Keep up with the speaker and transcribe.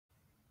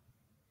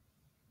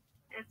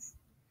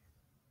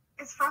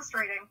it's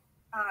frustrating.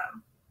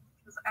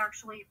 It was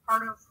actually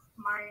part of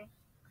my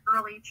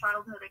early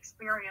childhood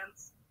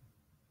experience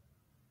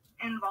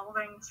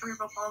involving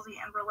cerebral palsy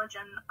and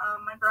religion.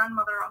 My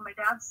grandmother on my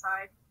dad's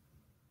side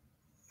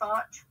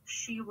thought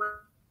she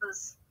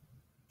was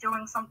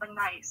doing something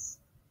nice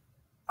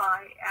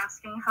by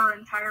asking her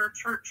entire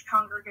church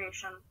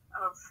congregation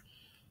of,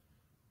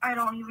 I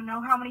don't even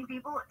know how many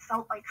people, it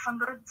felt like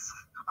hundreds,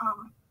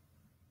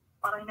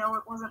 but I know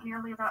it wasn't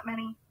nearly that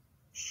many.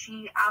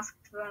 She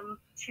asked them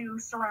to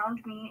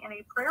surround me in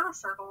a prayer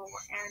circle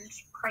and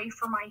pray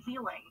for my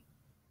healing.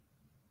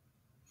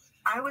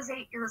 I was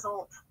 8 years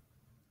old.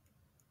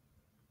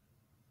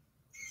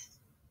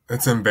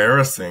 It's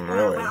embarrassing,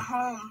 really. I went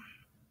home.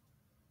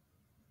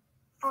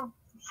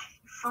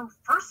 For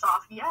first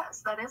off,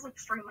 yes, that is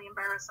extremely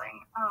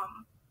embarrassing.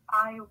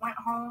 I went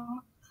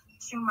home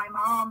to my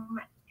mom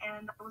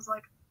and I was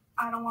like,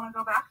 I don't want to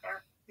go back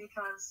there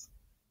because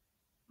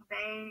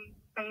they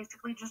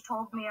basically just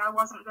told me I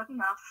wasn't good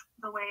enough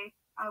the way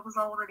I was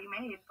already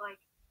made. Like,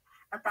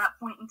 at that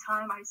point in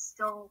time, I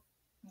still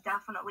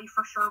definitely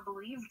for sure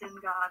believed in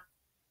God.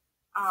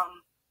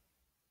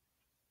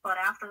 But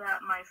after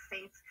that, my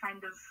faith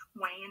kind of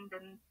waned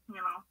and,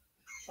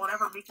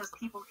 whatever, because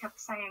people kept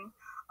saying,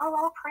 oh,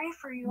 I'll pray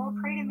for you, I'll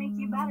pray to make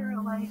you better,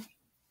 like,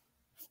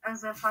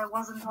 as if I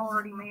wasn't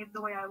already made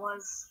the way I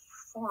was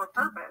for a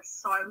purpose.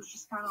 So I was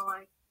just kind of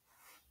like,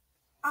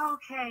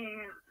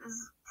 okay,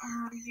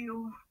 are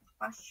you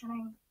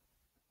questioning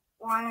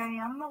why I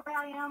am the way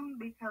I am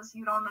because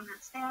you don't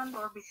understand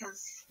or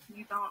because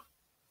you don't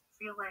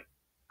feel like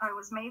I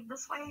was made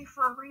this way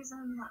for a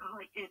reason?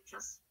 Like,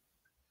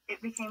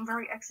 it became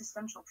very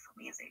existential for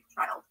me as a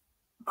child.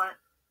 But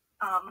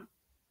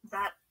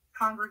that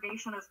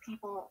congregation of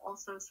people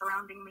also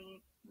surrounding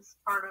me is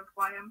part of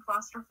why I'm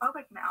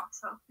claustrophobic now.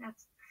 So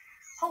it's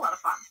a whole lot of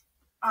fun.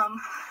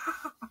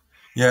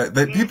 Yeah,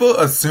 people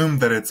assume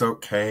that it's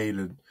okay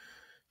to,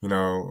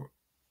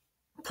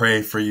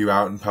 pray for you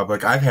out in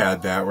public. I've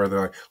had that where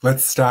they're like,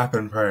 let's stop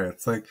and pray.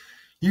 It's like,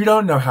 you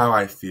don't know how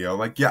I feel.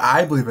 Like, yeah,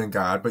 I believe in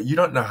God, but you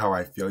don't know how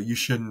I feel. You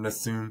shouldn't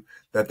assume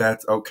that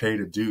that's okay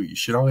to do. You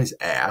should always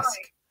ask.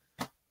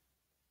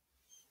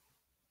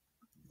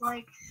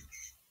 Like,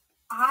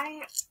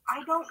 I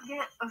don't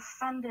get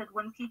offended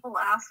when people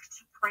ask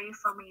to pray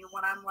for me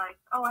when I'm like,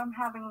 oh, I'm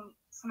having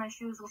some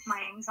issues with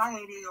my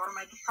anxiety or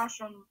my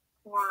depression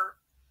or,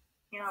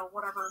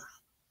 whatever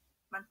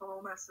mental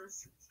illness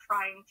is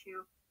trying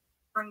to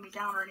bring me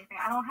down or anything.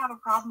 I don't have a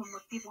problem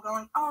with people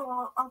going,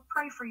 oh, I'll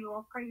pray for you.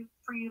 I'll pray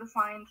for you to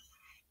find,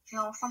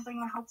 something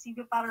that helps you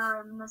get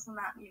better and this and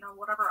that,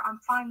 whatever. I'm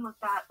fine with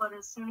that. But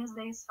as soon as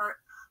they start,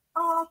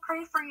 oh, I'll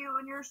pray for you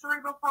and your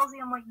cerebral palsy,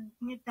 I'm like,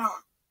 you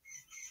don't.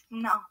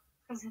 No,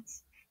 because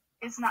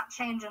it's not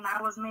changing.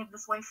 I was made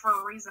this way for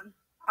a reason.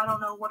 I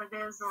don't know what it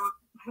is or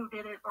who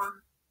did it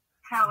or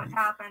how it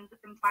happened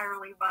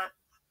entirely, but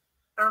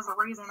there's a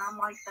reason I'm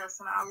like this,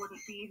 and I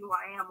wouldn't be who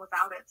I am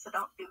without it, so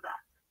don't do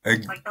that.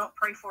 Like, don't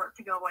pray for it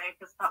to go away,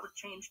 because that would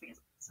change me as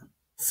a person.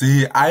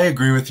 See, I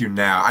agree with you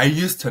now. I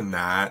used to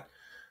not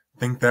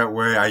think that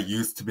way. I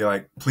used to be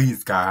like,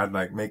 please, God,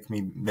 like, make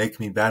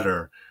me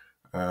better.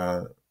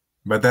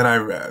 But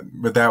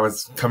that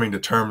was coming to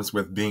terms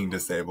with being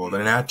disabled.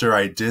 And after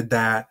I did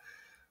that,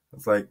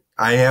 it's like,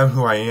 I am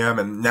who I am,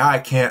 and now I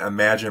can't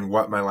imagine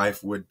what my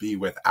life would be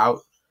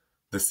without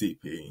the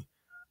CP.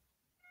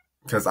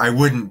 Because I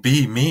wouldn't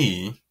be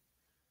me.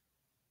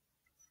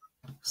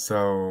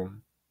 So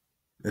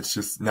it's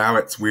just, now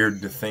it's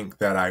weird to think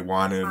that I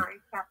wanted...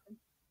 Sorry, Captain.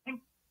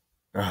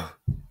 Oh,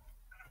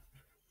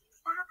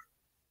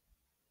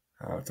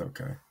 it's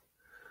okay.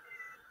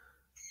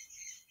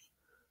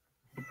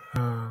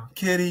 Oh,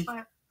 kitty.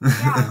 But,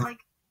 yeah,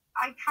 like,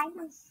 I kind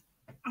of...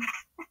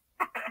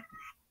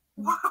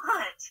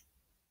 What?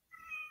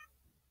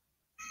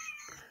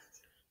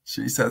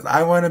 She says,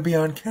 I want to be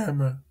on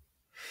camera.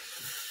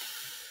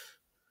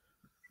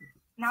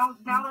 Now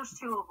there's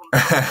two of them. Go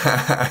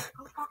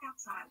walk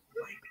outside.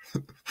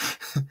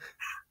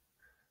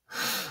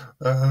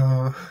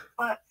 Like,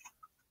 but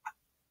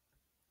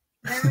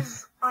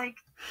there's, like...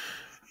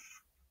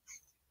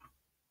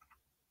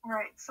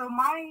 Alright, so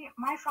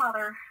my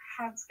father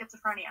had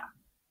schizophrenia.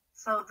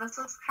 So this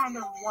is kind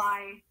of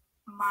why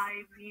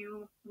my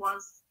view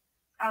was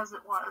as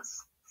it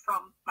was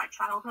from my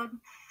childhood.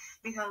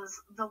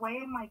 Because the way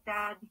my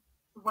dad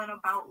went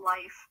about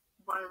life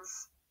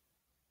was,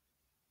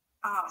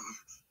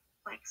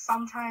 like,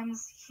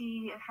 sometimes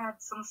he had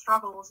some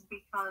struggles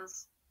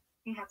because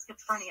he had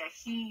schizophrenia.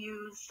 He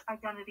used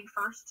identity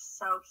first,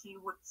 so he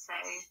would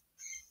say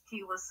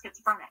he was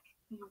schizophrenic.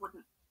 He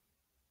wouldn't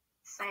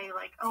say,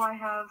 like, oh, I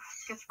have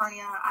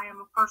schizophrenia, I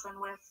am a person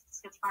with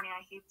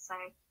schizophrenia. He'd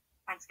say,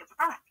 I'm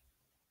schizophrenic,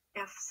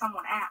 if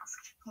someone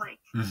asked. Like,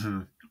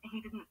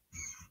 he didn't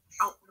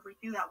outwardly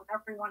do that with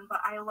everyone,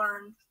 but I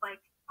learned,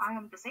 like, I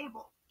am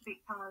disabled,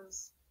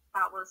 because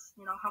that was,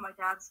 how my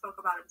dad spoke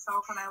about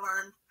himself, and I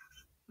learned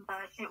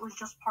that it was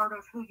just part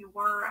of who you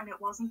were, and it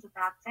wasn't a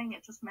bad thing,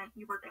 it just meant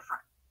you were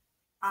different.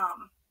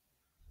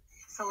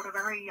 So at a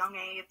very young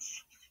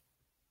age,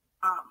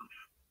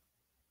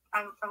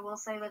 I will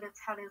say that it's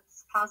had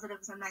its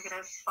positives and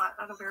negatives, but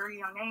at a very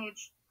young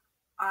age,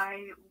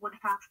 I would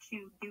have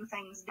to do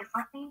things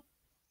differently,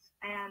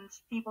 and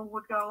people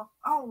would go,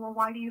 oh, well,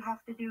 why do you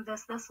have to do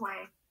this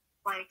way?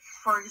 Like,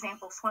 for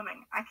example,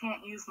 swimming. I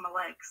can't use my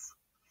legs,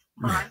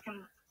 but I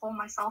can pull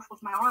myself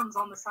with my arms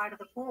on the side of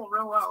the pool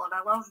real well, and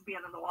I love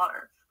being in the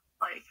water.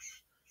 Like,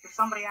 if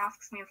somebody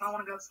asks me if I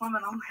want to go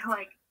swimming, I'm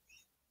like,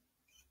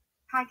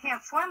 I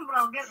can't swim, but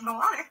I'll get in the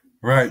water.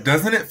 Right.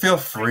 Doesn't it feel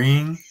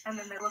freeing? And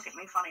then they look at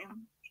me funny.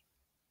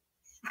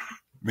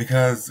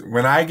 Because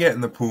when I get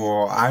in the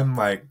pool, I'm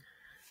like,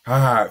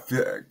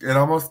 it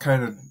almost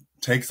kind of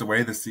takes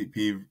away the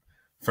CP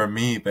from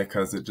me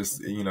because it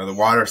just, the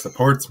water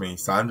supports me.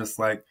 So I'm just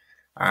like,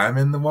 I'm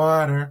in the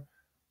water.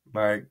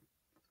 Like,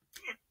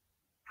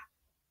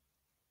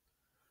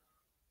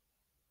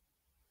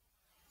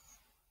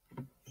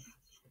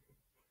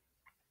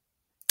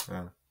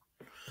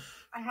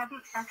 I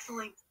hadn't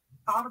actually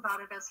thought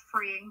about it as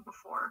freeing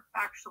before,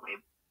 actually.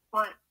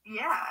 But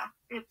yeah,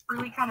 it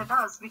really kind of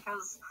does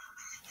because,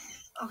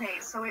 okay,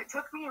 so it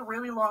took me a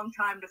really long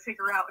time to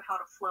figure out how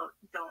to float.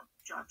 Don't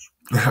judge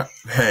me.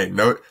 Hey,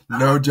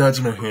 no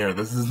judgment here.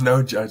 This is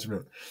no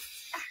judgment.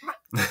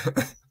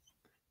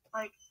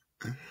 Like,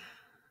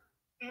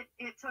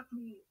 it took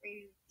me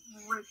a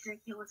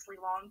ridiculously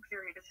long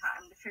period of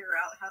time to figure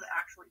out how to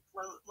actually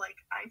float. Like,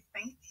 I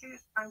think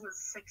I was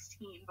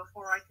 16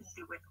 before I could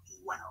do it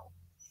well.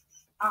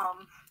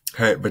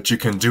 Hey, but you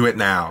can do it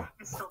now.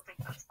 I still think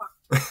that's fun.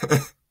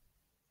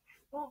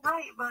 Well,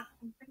 right, but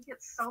I think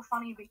it's so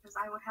funny because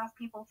I would have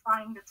people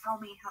trying to tell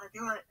me how to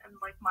do it, and,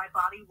 like, my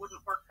body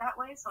wouldn't work that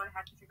way, so I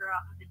had to figure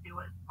out how to do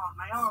it on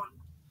my own.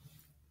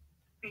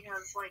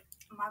 Because, like,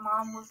 my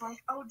mom was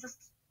like, oh,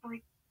 just,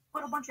 like,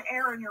 put a bunch of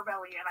air in your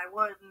belly, and I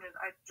would, and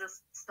I'd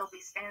just still be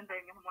standing,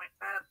 and I'm like,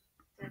 that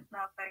did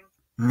nothing.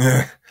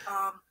 Yeah.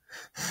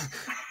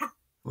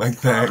 Like,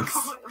 thanks.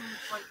 So,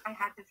 like, I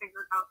had to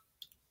figure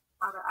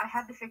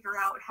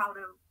out how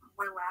to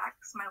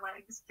relax my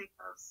legs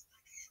because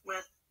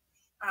with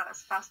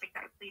spastic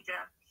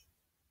diplegia,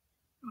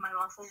 my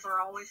muscles are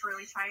always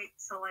really tight.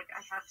 So, like,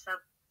 I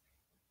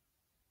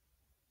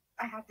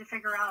had to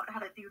figure out how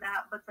to do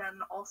that, but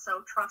then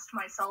also trust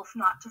myself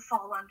not to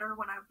fall under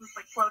when I was,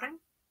 like, floating.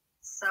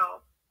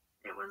 So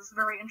it was a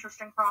very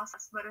interesting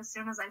process. But as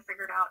soon as I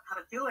figured out how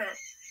to do it,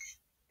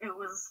 it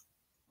was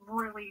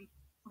really,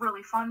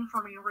 really fun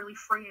for me, really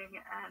freeing,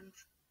 and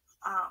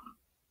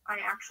I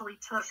actually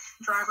took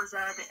driver's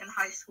ed in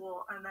high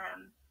school, and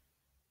then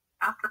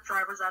after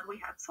driver's ed, we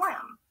had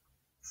swim.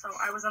 So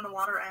I was in the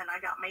water, and I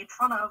got made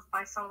fun of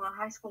by some of the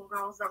high school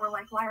girls that were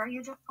like, why are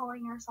you just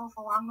pulling yourself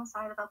along the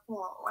side of the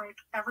pool? Like,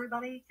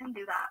 everybody can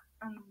do that.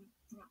 And,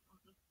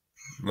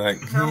 like,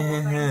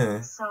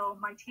 so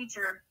my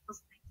teacher,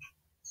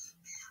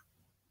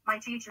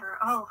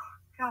 oh,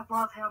 God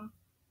love him,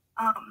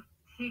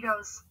 he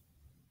goes,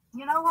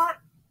 you know what?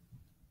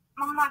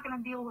 I'm not going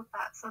to deal with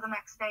that. So the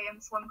next day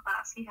in swim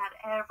class, he had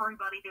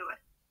everybody do it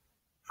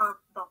for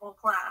the whole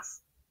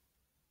class.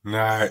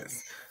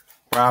 Nice.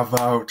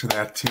 Bravo to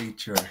that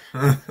teacher.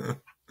 Like,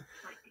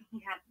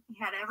 he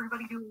had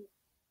everybody do it.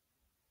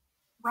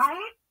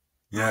 Right?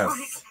 Yes.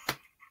 Like,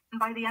 and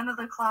by the end of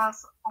the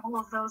class, all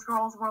of those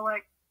girls were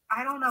like,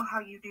 I don't know how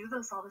you do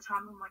this all the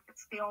time. I'm like,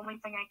 it's the only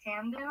thing I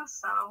can do.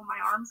 So my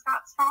arms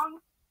got strong.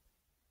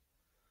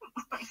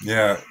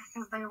 Yeah.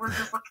 Because they were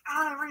just like,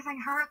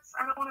 everything hurts.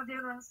 I don't want to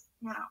do this.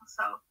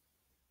 So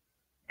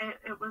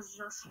it was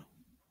just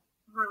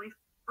really,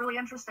 really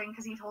interesting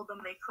because he told them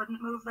they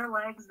couldn't move their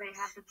legs. They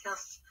had to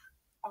just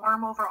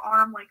arm over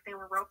arm like they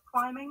were rope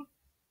climbing.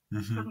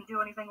 Mm-hmm. Couldn't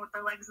do anything with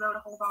their legs, though, to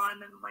hold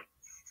on and, like,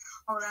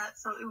 all of that.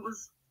 So it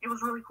was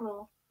really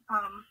cool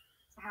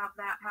to have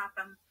that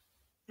happen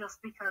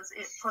just because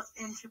it puts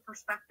into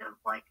perspective,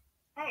 like,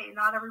 hey,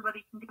 not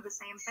everybody can do the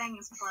same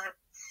things, but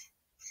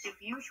if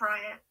you try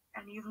it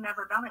and you've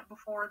never done it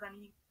before,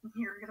 then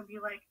you're going to be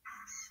like,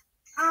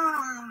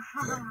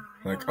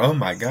 like, oh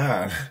my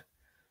God.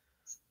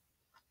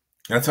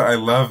 That's why I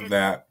love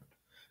that,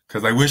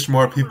 because I wish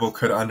more people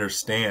could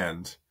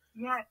understand.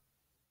 Yeah.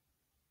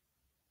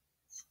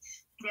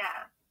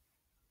 Yeah.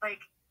 Like,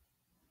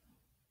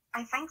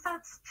 I think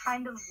that's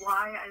kind of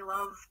why I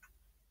love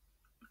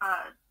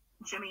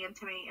Jimmy and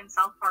Timmy in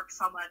South Park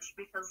so much,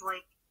 because,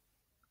 like,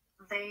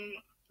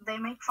 they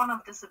make fun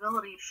of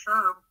disability,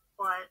 sure,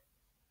 but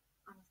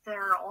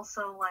they're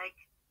also like,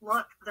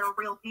 look, they're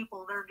real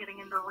people. They're getting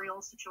into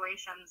real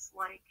situations.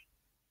 Like,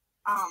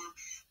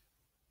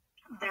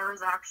 there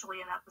is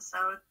actually an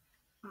episode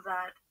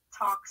that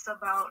talks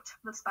about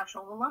the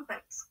Special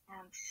Olympics.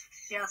 And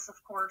yes, of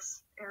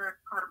course, Eric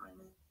Cartman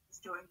is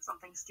doing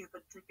something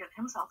stupid to get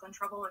himself in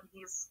trouble, and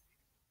he's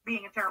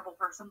being a terrible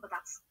person, but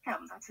that's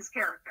him. That's his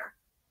character.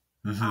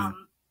 Mm-hmm.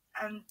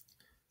 And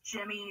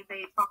Jimmy,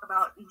 they talk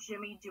about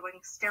Jimmy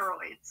doing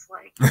steroids,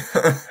 like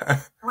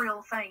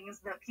real things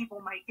that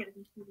people might get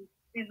into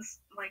in,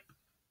 like,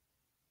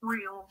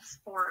 real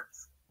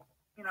sports.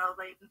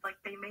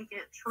 They make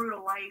it true to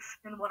life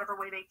in whatever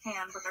way they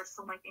can, but they're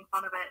still making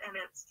fun of it, and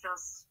it's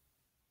just,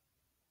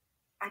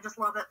 I just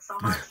love it so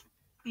much.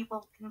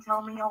 People can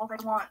tell me all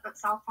they want that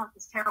South Park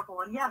is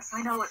terrible, and yes,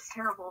 I know it's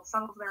terrible.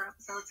 Some of their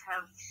episodes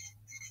have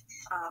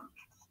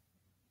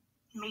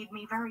made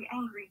me very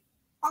angry,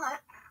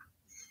 but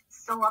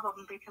still love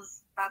them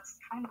because that's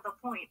kind of the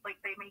point. Like,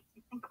 they make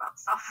you think about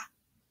stuff.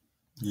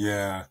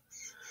 Yeah.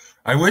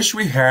 I wish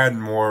we had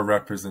more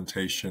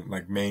representation,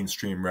 like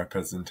mainstream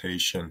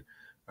representation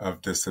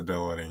of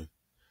disability,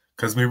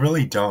 because we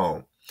really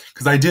don't.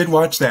 Because I did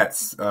watch that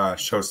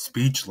show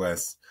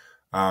Speechless.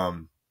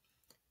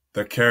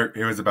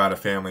 It was about a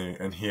family,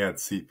 and he had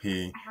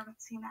CP. I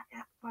haven't seen that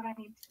yet, but I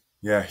need to.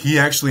 Yeah, he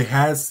actually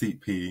has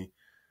CP.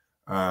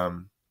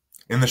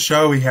 In the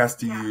show, he has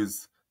to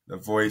use the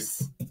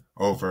voice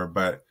over,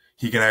 but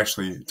he can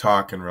actually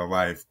talk in real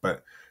life.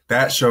 But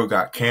that show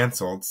got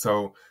canceled,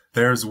 so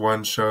there's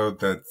one show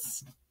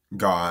that's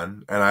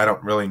gone, and I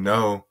don't really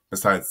know,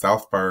 besides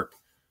South Park,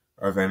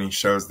 of any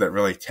shows that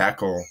really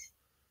tackle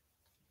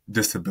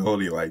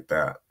disability like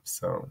that.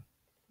 So,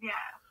 yeah.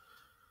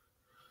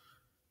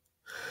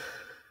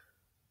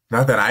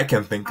 Not that I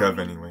can think of,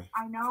 anyway.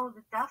 I know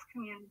the deaf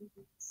community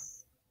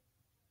is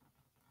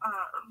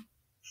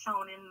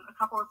shown in a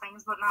couple of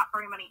things, but not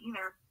very many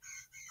either.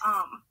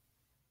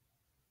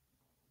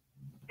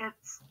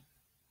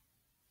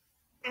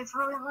 It's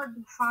really hard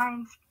to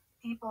find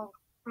people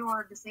who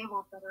are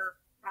disabled that are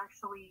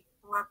actually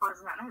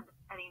represented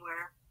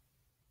anywhere.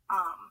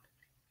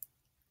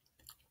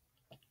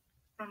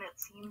 And it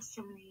seems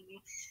to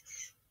be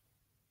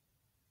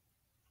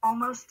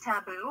almost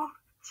taboo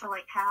to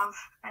like have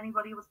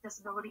anybody with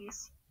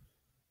disabilities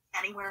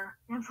anywhere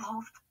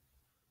involved.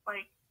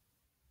 Like,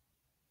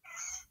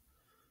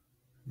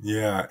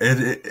 yeah,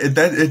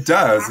 it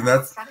does, and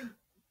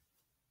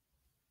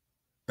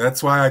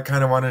that's why I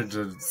kind of wanted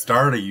to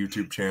start a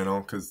YouTube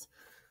channel, because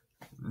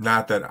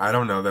not that I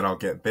don't know that I'll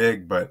get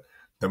big, but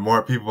the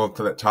more people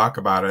that talk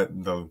about it,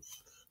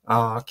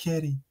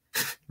 kitty,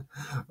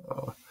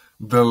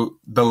 the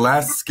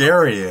less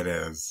scary it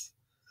is.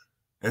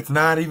 It's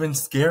not even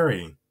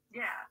scary.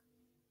 Yeah.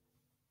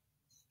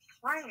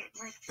 Right.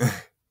 Like,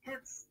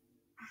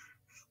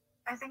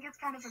 I think it's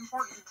kind of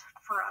important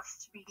for us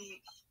to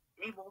be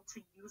able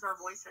to use our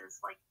voices.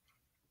 Like,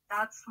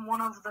 that's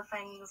one of the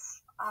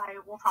things I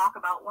will talk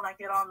about when I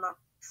get on the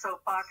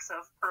soapbox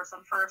of person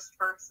first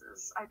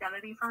versus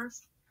identity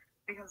first.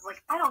 Because,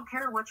 like, I don't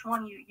care which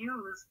one you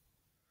use,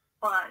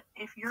 but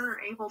if you're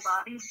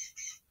able-bodied,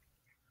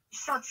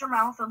 shut your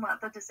mouth and let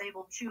the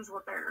disabled choose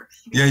what they're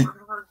being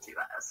referred to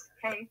as.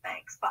 Okay,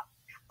 thanks, bye.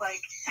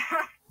 Like,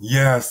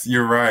 yes,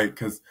 you're right,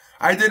 because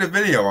I did a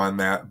video on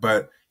that,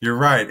 but you're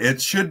right.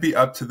 It should be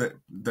up to the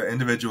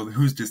individual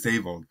who's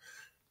disabled.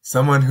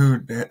 Someone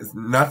who has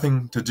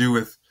nothing to do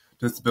with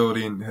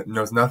disability and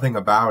knows nothing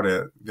about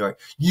it. Be like,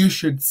 you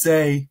should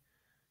say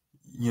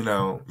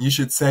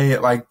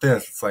it like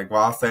this. It's like,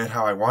 well, I'll say it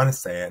how I want to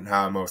say it and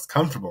how I'm most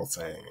comfortable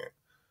saying it.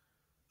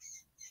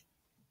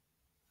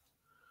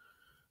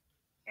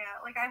 Yeah,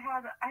 like I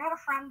had a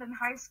friend in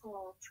high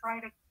school try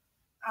to,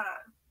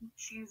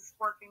 she's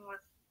working with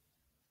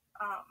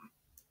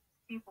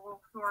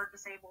people who are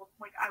disabled.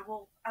 Like, I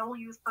will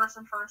use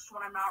person first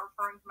when I'm not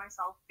referring to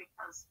myself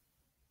because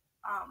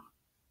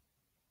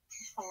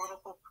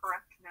political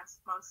correctness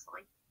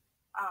mostly,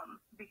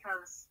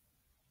 because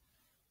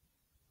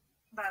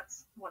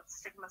that's what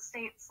stigma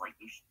states like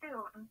you should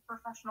do in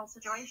professional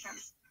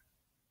situations.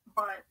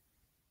 But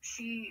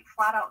she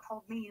flat out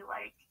told me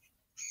like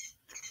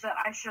that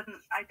I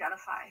shouldn't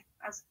identify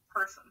as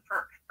person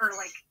first, or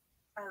like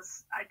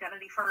as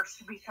identity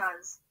first,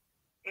 because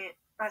it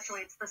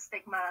perpetuates the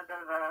stigma.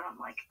 I'm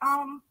like,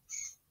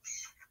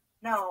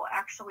 no,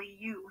 actually,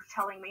 you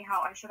telling me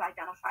how I should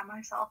identify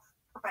myself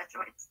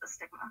perpetuates the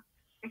stigma,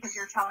 because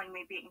you're telling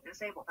me being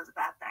disabled is a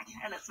bad thing,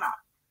 and it's not.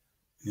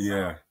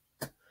 Yeah.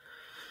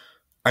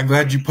 I'm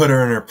glad you put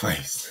her in her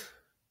place.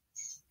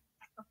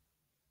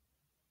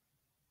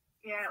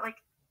 Yeah,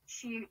 like,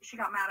 she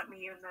got mad at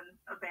me and then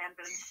abandoned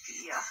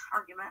the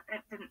argument.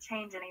 It didn't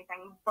change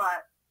anything,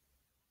 but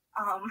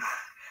I'm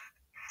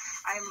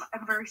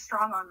very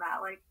strong on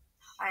that. Like,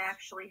 I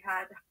actually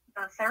had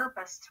a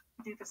therapist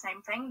do the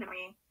same thing to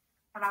me,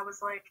 and I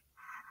was like,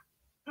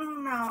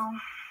 no,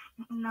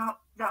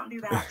 don't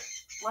do that.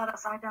 Let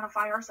us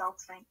identify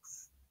ourselves,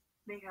 thanks.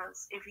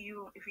 Because if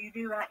you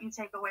do that, you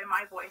take away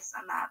my voice,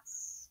 and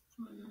that's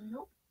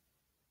nope.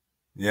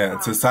 Yeah,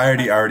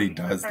 society already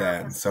does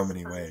that in so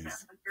many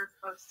ways. You're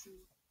supposed to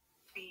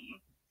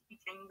be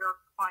teaching your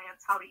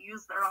clients how to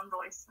use their own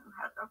voice and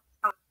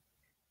how to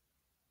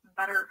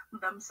better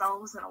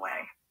themselves in a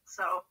way.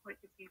 So, like,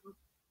 if you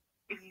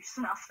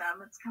snuff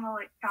them, it's kind of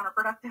like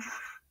counterproductive.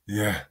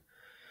 Yeah,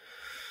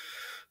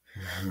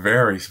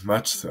 very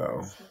much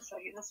so. Can I show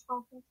you this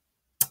real quick?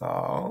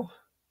 Oh.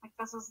 Like,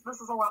 this is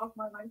a lot of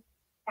my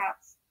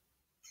cats.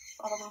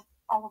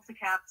 All of the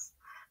cats.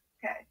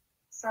 Okay,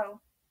 so.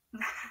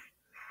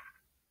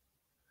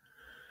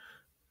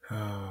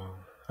 Oh,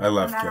 I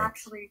love cats.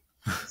 Actually,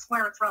 I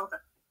swear it's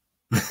relevant.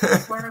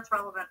 Because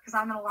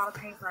I'm in a lot of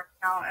pain right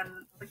now,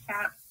 and the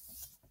cat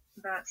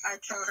that I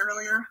showed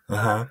earlier,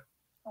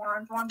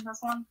 orange one, this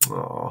one.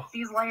 Oh.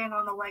 She's laying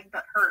on the leg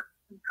that hurt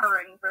and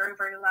purring very,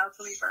 very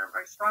loudly, very,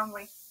 very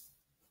strongly.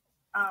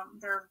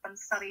 There have been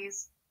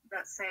studies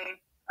that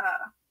say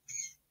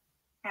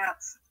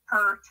cats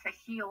purr to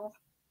heal,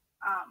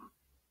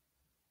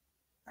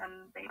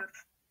 and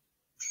they've...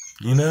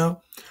 You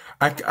know,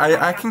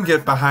 I can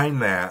get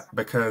behind that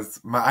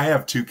because I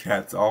have 2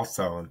 cats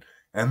also,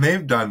 and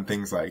they've done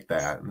things like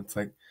that. And it's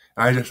like,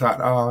 I just thought,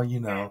 oh, you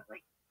know,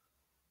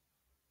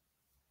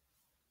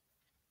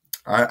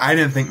 I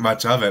didn't think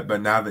much of it,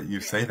 but now that you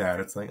say that,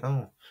 it's like,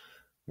 oh,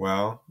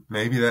 well,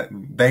 maybe that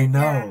they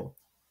know.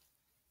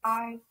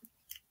 Yeah.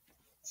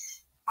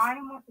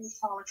 I'm what they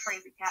call a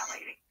crazy cat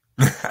lady.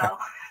 So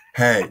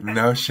hey,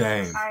 no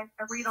shame. I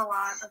read a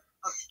lot of...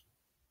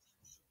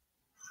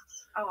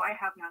 Oh, I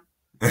have none.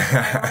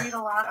 I read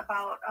a lot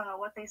about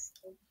what they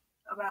say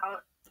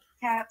about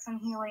cats and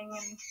healing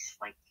and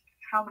like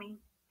how many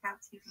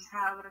cats you can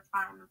have at a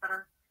time that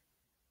are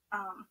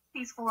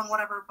peaceful and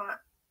whatever.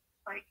 But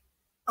like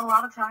a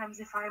lot of times,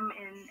 if I'm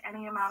in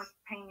any amount of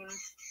pain,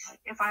 like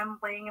if I'm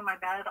laying in my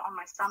bed on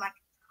my stomach,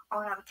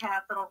 I'll have a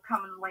cat that'll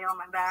come and lay on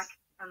my back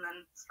and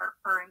then start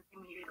purring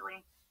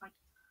immediately. Like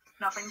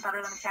nothing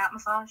better than a cat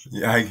massage.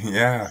 Yeah.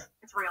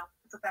 It's real.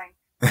 It's a thing.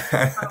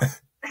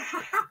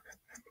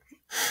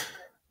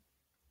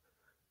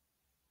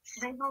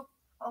 They help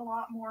a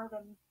lot more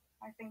than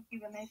I think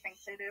even they think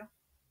they do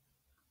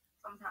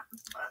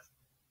sometimes.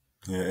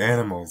 But yeah,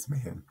 animals,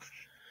 man.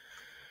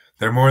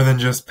 They're more than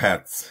just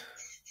pets.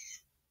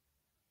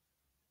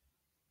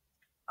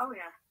 Oh,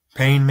 yeah.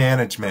 Pain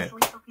management.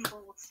 Especially for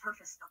people with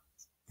surface stuff.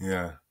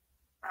 Yeah.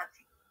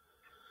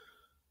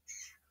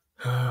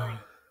 Like,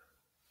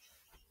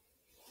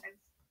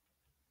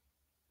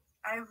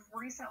 I've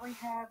recently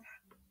had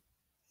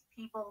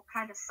people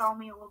kind of sell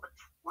me a little bit.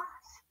 What?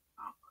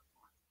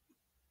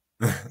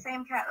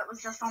 Same cat that was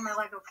just on my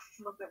leg a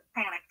little bit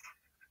panicked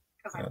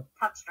because I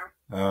touched her.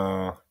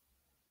 Oh.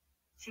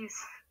 She's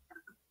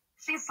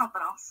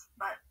something else.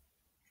 But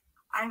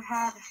I've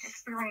had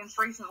experience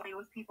recently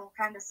with people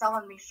kind of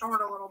selling me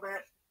short a little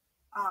bit.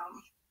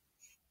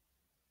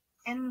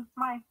 In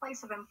my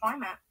place of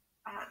employment.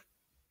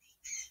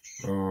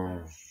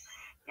 Oh.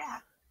 Yeah.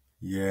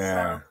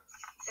 Yeah.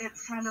 So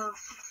it's kind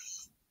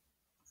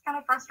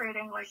of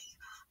frustrating. Like,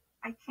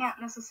 I can't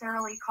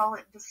necessarily call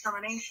it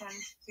discrimination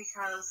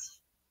because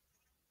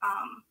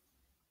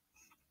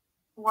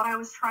what I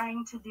was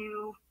trying to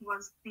do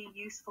was be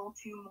useful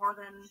to more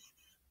than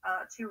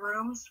 2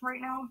 rooms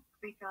right now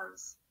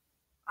because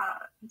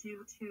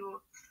due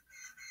to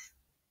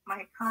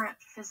my current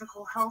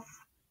physical health,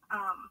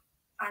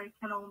 I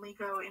can only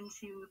go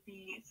into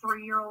the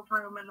 3-year-old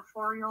room and the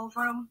 4-year-old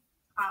room.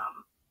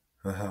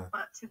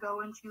 But to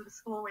go into the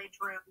school-age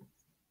room,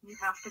 you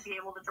have to be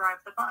able to drive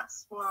the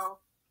bus. Well,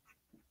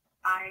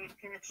 I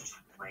pitched,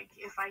 like,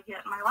 if I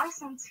get my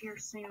license here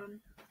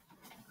soon,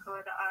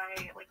 could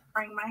I, like,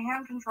 bring my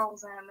hand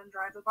controls in and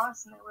drive the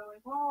bus? And they were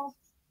like, well,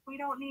 we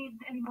don't need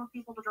any more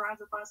people to drive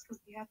the bus because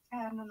we have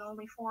 10 and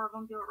only 4 of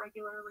them do it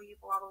regularly,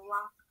 blah, blah,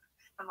 blah.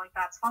 I'm like,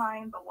 that's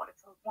fine, but what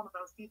if one of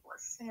those people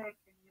is sick?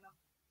 And, you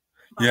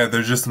know. Yeah,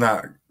 they're just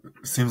not,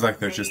 seems like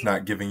they're just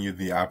not giving you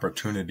the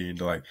opportunity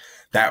to, like,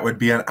 that would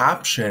be an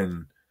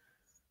option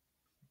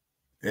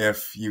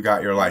if you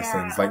got your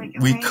license. Yeah, like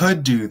we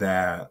could do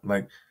that.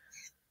 Like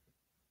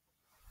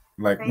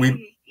they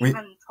we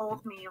even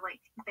told me, like,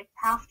 they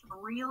have to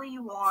really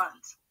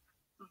want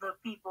the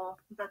people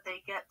that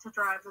they get to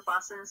drive the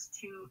buses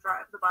to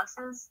drive the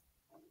buses.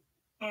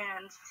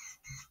 And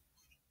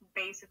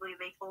basically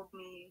they told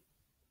me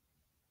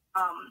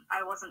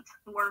I wasn't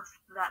worth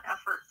that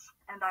effort,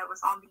 and I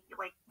was on the,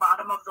 like,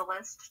 bottom of the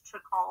list to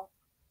call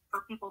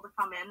for people to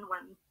come in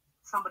when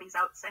somebody's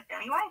out sick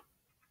anyway.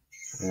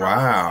 So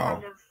wow.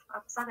 it's kind of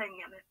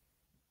upsetting, and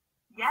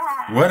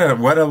yeah.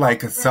 What a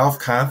like a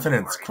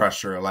self-confidence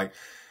crusher. Like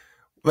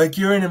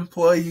you're an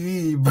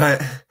employee,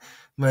 but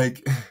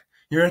like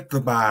you're at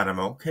the bottom,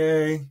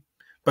 okay?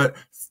 But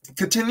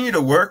continue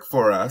to work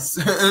for us.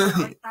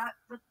 Like that,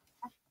 the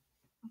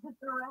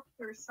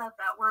director said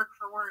that word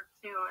for word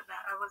too, and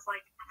I was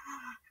like,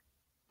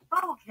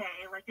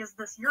 okay, like, is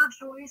this your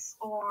choice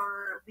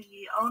or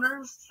the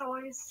owner's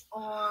choice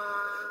or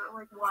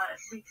like what?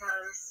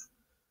 Because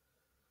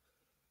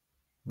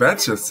that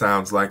just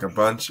sounds like a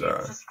bunch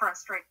of... It's just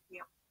frustrating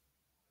you.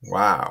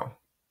 Wow.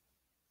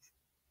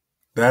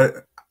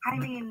 I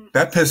mean,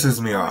 that pisses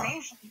me off.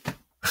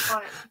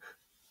 But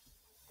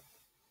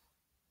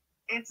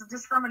it's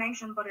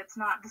discrimination, but it's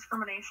not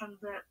discrimination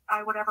that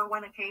I would ever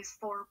win a case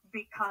for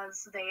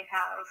because they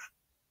have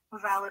a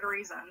valid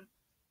reason,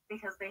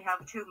 because they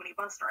have too many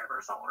bus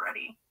drivers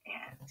already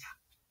and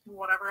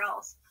whatever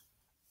else.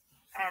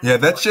 And yeah,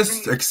 that's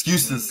just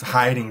excuses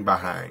hiding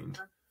behind.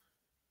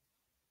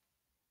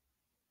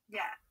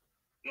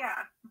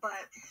 Yeah,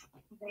 but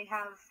they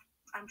have,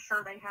 I'm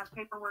sure they have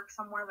paperwork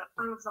somewhere that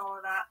proves all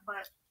of that,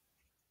 but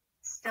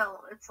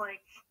still, it's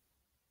like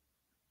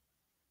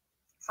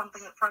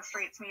something that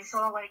frustrates me.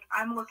 So, like,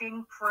 I'm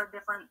looking for a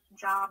different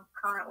job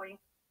currently,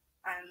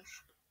 and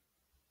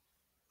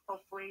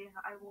hopefully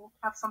I will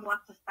have some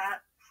luck with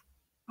that.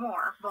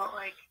 more, but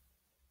like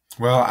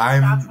Well,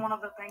 that's one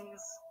of the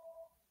things.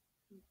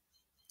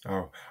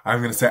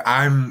 I'm gonna say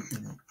I'm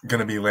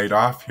gonna be laid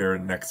off here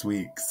next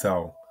week,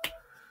 so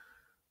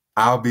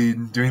I'll be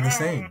doing the Yay!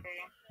 same.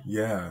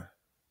 Yeah.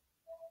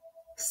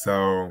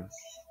 So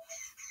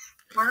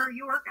Where are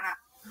you working at?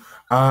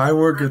 I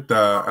work at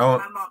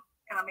I'm not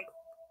gonna make.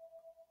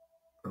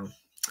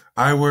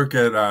 I work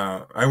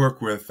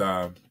with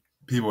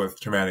people with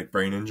traumatic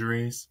brain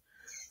injuries.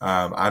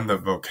 I'm the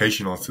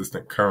vocational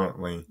assistant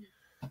currently,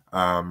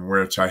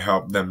 which I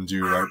help them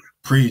do like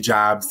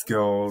pre-job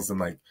skills and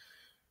like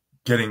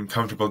getting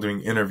comfortable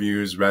doing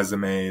interviews,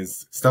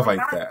 resumes, stuff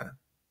like that.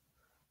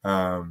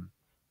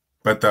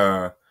 But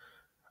the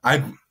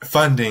I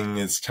funding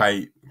is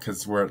tight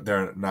because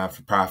they're not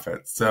for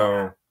profit.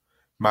 So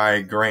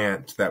my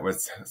grant that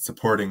was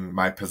supporting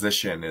my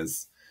position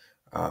is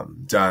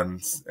done,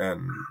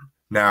 and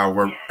now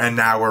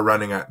we're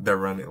running. They're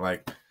running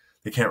like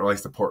they can't really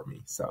support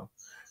me. So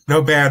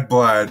no bad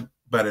blood,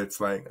 but it's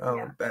like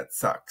that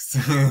sucks.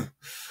 Like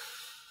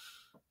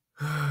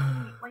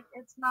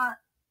it's not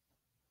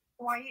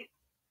quite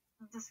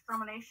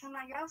discrimination,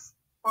 I guess,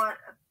 but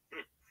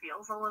it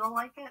feels a little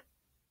like it.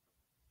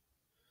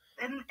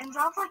 In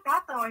jobs like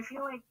that, though, I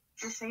feel like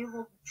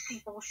disabled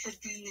people should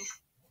be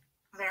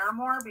there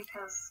more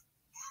because,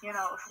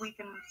 if we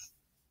can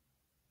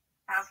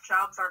have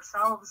jobs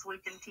ourselves, we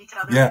can teach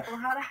other people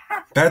how to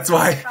have That's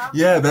why, jobs.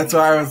 that's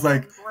why I was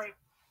like,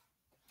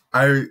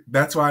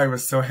 that's why I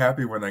was so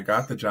happy when I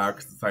got the job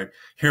because it's like,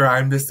 here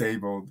I'm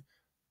disabled,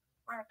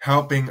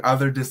 helping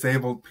other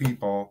disabled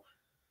people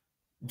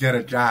get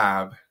a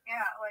job.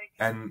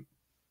 And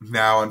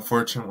now,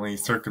 unfortunately,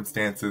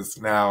 circumstances,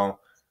 now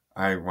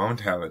I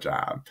won't have a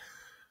job.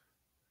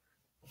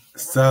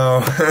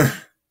 So.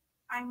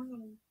 I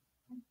mean,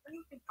 I'm sure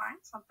you could find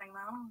something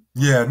though.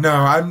 Yeah, no,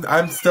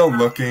 I'm still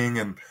looking,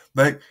 and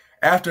like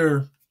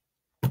after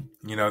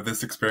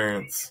this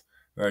experience,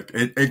 like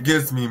it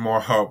gives me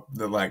more hope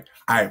that like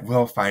I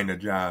will find a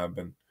job.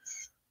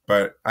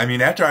 But I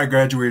mean, after I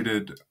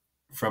graduated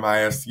from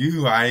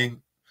ISU,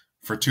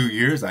 for 2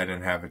 years I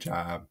didn't have a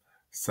job,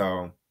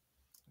 so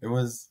it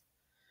was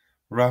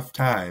a rough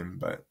time.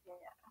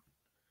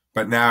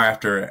 But now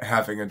after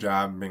having a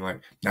job and being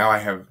like, now I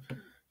have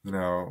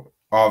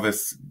all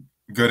this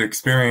good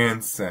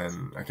experience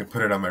and I can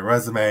put it on my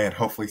resume and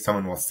hopefully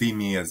someone will see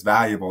me as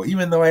valuable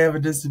even though I have a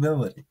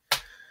disability.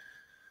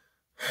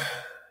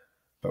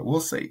 But we'll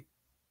see.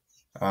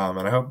 And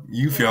I hope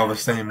you feel the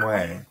same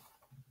way.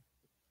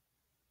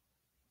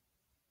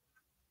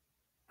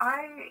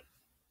 I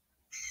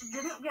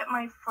didn't get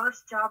my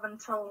first job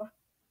until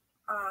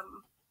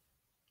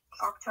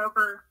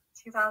October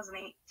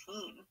 2018,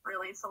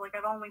 really. So like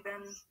I've only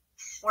been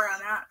where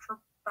I'm at for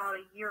about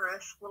a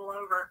year-ish, a little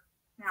over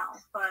now.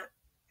 But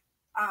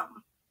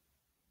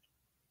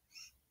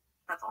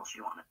that's all she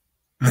wanted.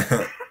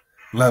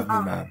 Love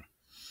you, Mom.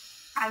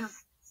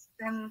 I've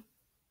been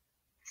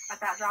at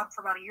that job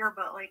for about a year,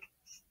 but like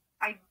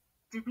I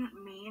didn't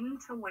mean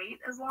to wait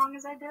as long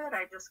as I did.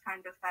 I just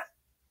kind of had.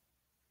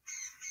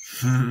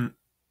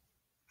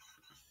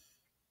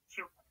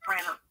 She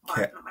ran a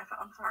button at my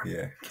phone. Sorry.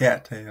 Yeah,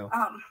 cattail.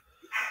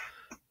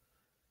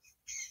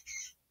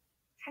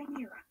 10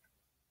 years.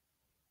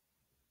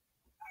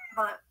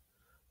 But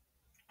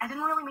I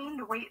didn't really mean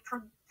to wait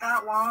for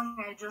that long.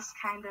 I just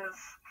kind of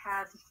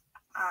had.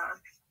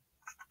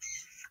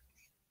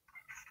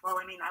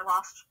 I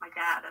lost my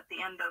dad at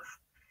the end of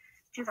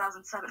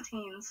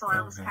 2017, so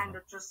I was kind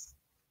of just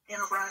in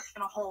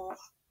a hole.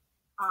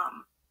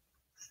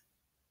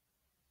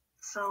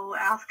 So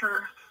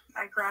after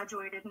I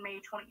graduated in May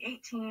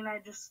 2018, I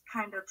just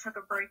kind of took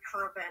a break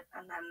for a bit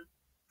and then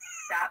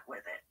sat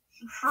with it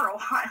for a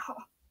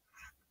while.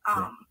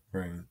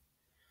 Right.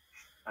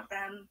 But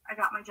then I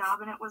got my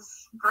job and it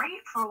was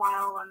great for a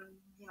while, and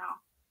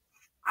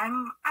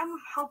I'm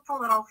hopeful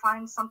that I'll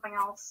find something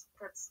else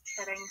that's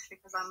fitting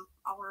because I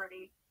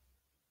already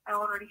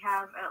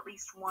have at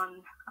least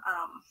one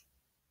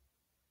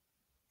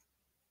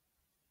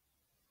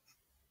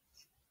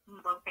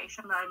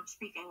location that I'm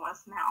speaking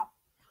with now.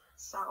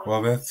 So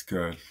well, that's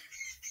good.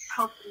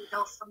 Hopefully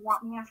they'll still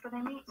want me after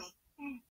they meet me.